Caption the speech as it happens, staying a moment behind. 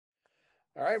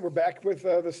All right, we're back with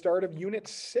the start of Unit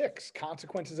 6,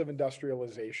 Consequences of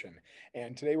Industrialization.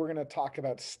 And today we're going to talk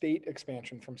about state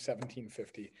expansion from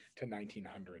 1750 to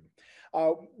 1900.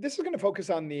 This is going to focus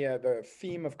on the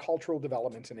theme of cultural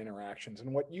developments and interactions.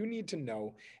 And what you need to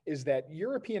know is that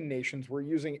European nations were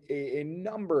using a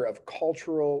number of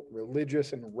cultural,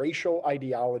 religious, and racial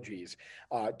ideologies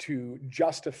to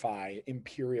justify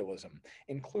imperialism,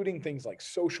 including things like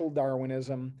social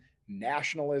Darwinism,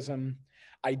 nationalism,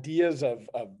 ideas of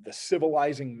the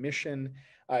civilizing mission,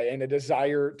 and a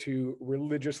desire to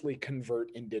religiously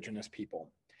convert indigenous people.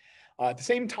 At the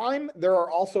same time, there are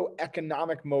also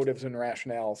economic motives and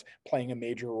rationales playing a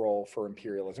major role for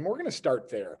imperialism. We're going to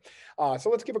start there. So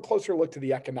let's give a closer look to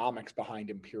the economics behind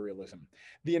imperialism.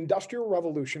 The Industrial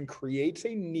Revolution creates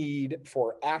a need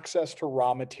for access to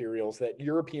raw materials that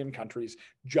European countries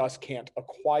just can't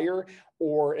acquire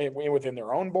or within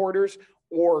their own borders,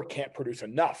 or can't produce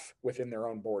enough within their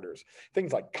own borders.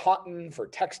 Things like cotton for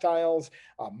textiles,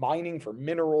 mining for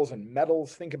minerals and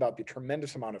metals. Think about the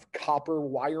tremendous amount of copper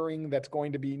wiring that's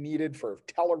going to be needed for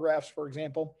telegraphs, for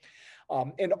example.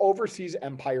 And overseas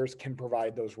empires can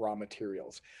provide those raw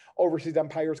materials. Overseas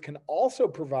empires can also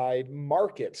provide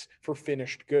markets for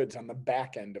finished goods on the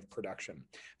back end of production.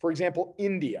 For example,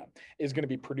 India is going to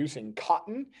be producing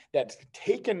cotton that's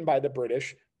taken by the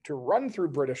British to run through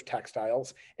British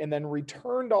textiles and then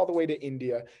returned all the way to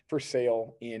India for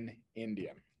sale in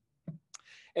India.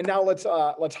 And now let's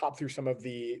hop through some of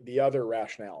the other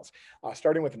rationales,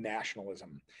 starting with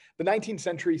nationalism. The 19th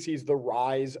century sees the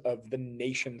rise of the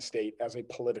nation state as a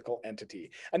political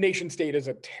entity. A nation state is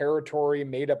a territory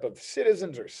made up of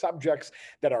citizens or subjects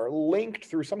that are linked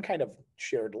through some kind of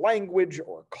shared language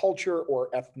or culture or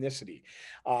ethnicity.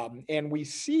 And we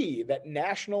see that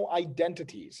national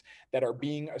identities that are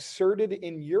being asserted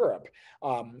in Europe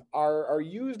are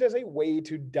used as a way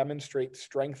to demonstrate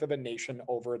strength of a nation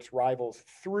over its rivals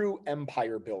through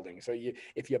empire building. So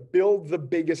if you build the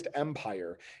biggest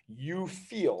empire, you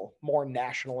feel more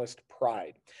nationalist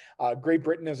pride. Great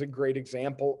Britain is a great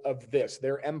example of this.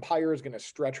 Their empire is going to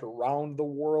stretch around the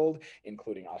world,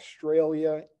 including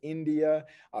Australia, India,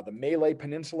 the Malay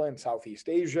Peninsula in Southeast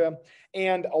Asia,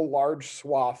 and a large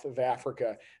swath of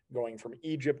Africa, going from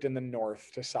Egypt in the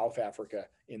north to South Africa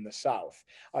in the south.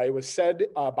 It was said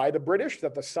by the British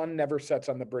that the sun never sets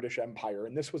on the British Empire,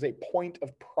 and this was a point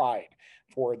of pride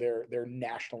for their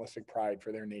nationalistic pride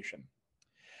for their nation.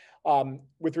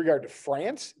 With regard to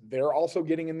France, they're also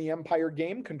getting in the empire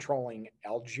game, controlling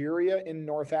Algeria in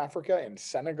North Africa and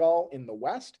Senegal in the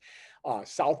west,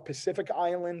 South Pacific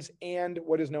Islands, and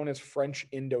what is known as French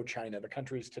Indochina, the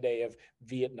countries today of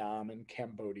Vietnam and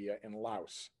Cambodia and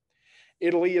Laos.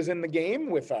 Italy is in the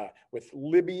game with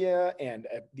Libya and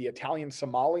the Italian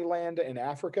Somaliland in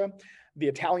Africa. The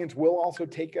Italians will also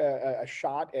take a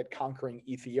shot at conquering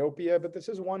Ethiopia, but this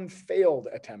is one failed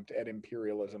attempt at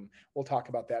imperialism. We'll talk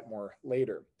about that more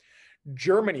later.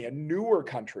 Germany, a newer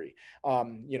country.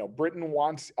 Britain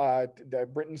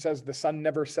says the sun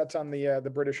never sets on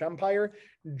the British Empire.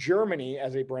 Germany,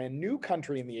 as a brand new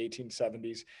country in the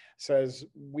 1870s, says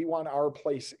we want our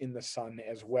place in the sun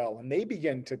as well. And they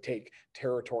begin to take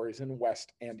territories in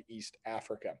West and East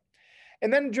Africa.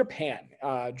 And then Japan.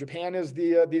 Japan is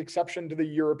the exception to the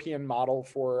European model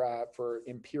for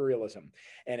imperialism.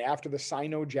 And after the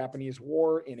Sino-Japanese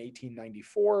War in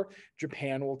 1894,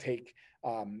 Japan will take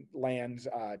lands,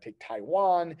 take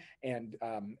Taiwan, and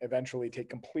eventually take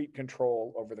complete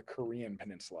control over the Korean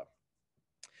peninsula.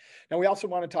 Now, we also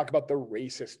want to talk about the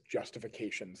racist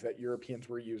justifications that Europeans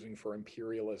were using for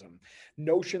imperialism.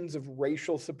 Notions of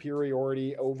racial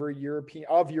superiority of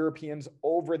Europeans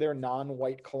over their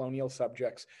non-white colonial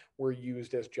subjects were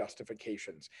used as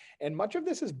justifications. And much of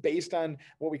this is based on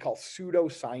what we call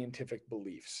pseudo-scientific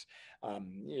beliefs.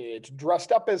 It's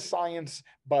dressed up as science,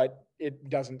 but it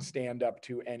doesn't stand up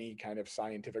to any kind of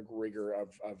scientific rigor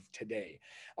of today.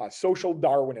 Social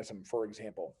Darwinism, for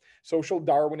example. Social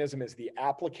Darwinism is the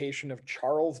application of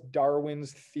Charles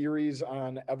Darwin's theories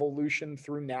on evolution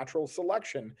through natural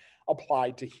selection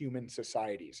applied to human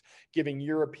societies, giving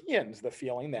Europeans the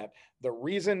feeling that the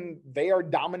reason they are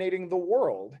dominating the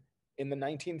world in the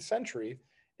 19th century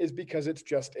is because it's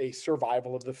just a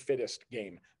survival of the fittest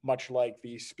game, much like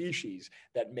the species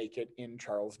that make it in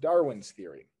Charles Darwin's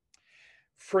theory.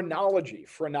 Phrenology.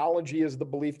 Phrenology is the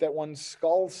belief that one's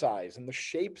skull size and the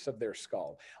shapes of their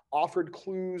skull offered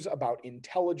clues about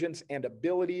intelligence and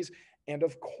abilities. And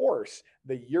of course,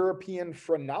 the European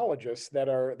phrenologists that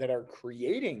are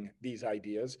creating these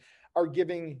ideas are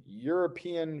giving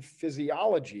European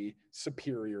physiology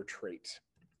superior traits.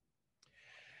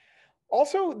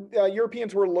 Also,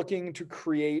 Europeans were looking to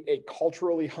create a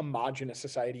culturally homogenous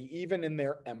society, even in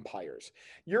their empires.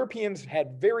 Europeans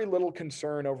had very little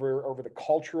concern over the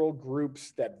cultural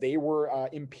groups that they were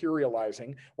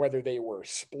imperializing, whether they were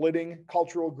splitting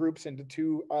cultural groups into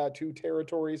two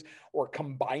territories or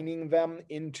combining them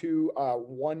into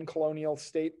one colonial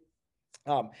state.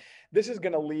 Um, this is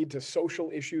going to lead to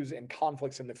social issues and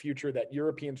conflicts in the future that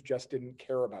Europeans just didn't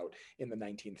care about in the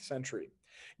 19th century.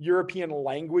 European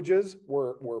languages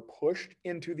were pushed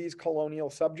into these colonial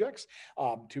subjects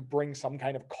to bring some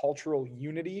kind of cultural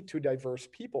unity to diverse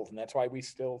peoples. And that's why we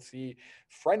still see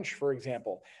French, for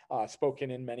example,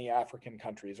 spoken in many African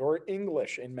countries, or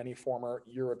English in many former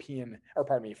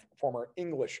former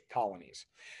English colonies.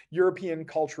 European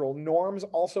cultural norms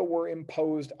also were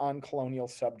imposed on colonial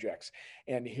subjects.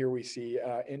 And here we see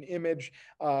an image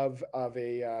of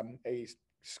a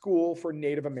school for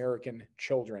Native American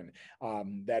children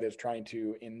that is trying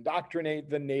to indoctrinate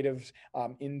the natives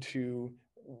into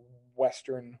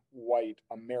Western white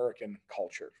American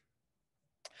culture.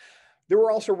 There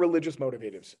were also religious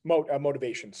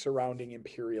motivations surrounding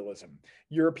imperialism.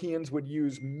 Europeans would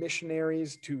use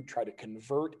missionaries to try to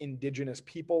convert indigenous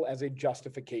people as a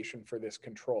justification for this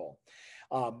control.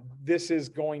 This is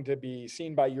going to be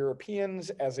seen by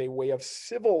Europeans as a way of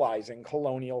civilizing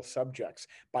colonial subjects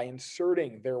by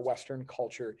inserting their Western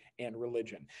culture and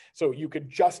religion. So you could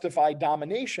justify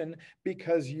domination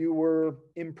because you were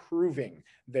improving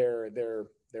their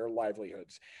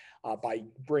livelihoods by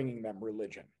bringing them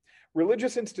religion.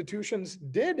 Religious institutions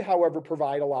did, however,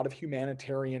 provide a lot of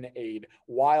humanitarian aid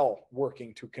while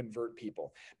working to convert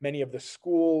people. Many of the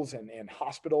schools and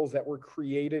hospitals that were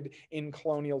created in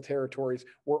colonial territories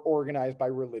were organized by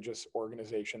religious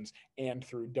organizations and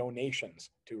through donations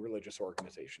to religious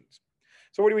organizations.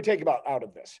 So what do we take out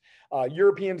of this?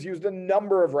 Europeans used a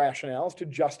number of rationales to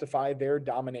justify their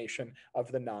domination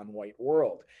of the non-white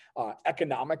world.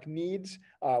 Economic needs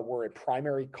were a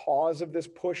primary cause of this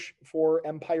push for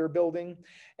empire building,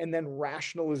 and then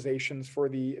rationalizations for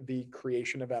the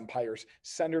creation of empires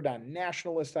centered on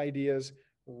nationalist ideas,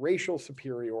 racial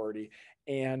superiority,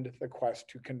 and the quest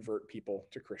to convert people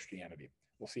to Christianity.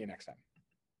 We'll see you next time.